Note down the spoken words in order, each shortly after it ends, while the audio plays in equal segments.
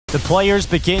The players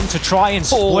begin to try and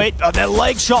split. Their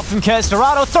leg shot from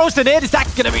Casterado. Throws it in. Is that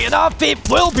going to be enough? It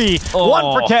will be. One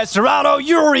for Casterado.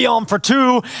 Yuri on for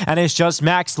 2. And it's just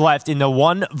Max left in the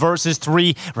 1 versus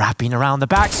 3. Wrapping around the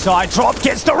backside. Drop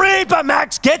gets the read, but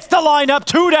Max gets the lineup.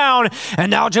 2 down. And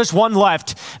now just 1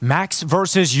 left. Max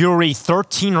versus Yuri.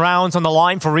 13 rounds on the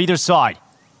line for either side.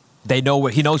 They know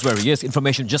where he knows where he is.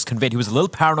 Information just conveyed. He was a little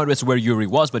paranoid as to where Yuri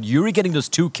was, but Yuri getting those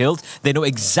 2 kills, they know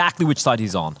exactly which side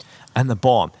he's on. And the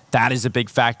bomb, that is a big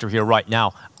factor here right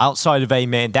now. Outside of A,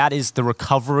 man, that is the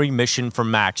recovery mission for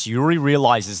Max. Yuri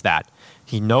realizes that.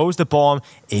 He knows the bomb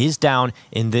is down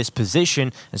in this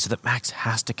position, and so that Max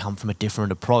has to come from a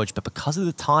different approach. But because of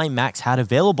the time Max had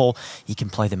available, he can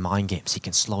play the mind games. He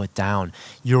can slow it down.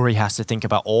 Yuri has to think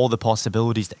about all the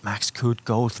possibilities that Max could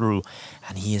go through,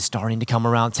 and he is starting to come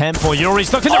around tempo.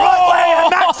 Yuri's looking the right way,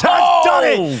 and Max has done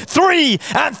it! 3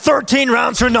 and 13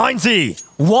 rounds for 9Z.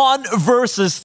 1 versus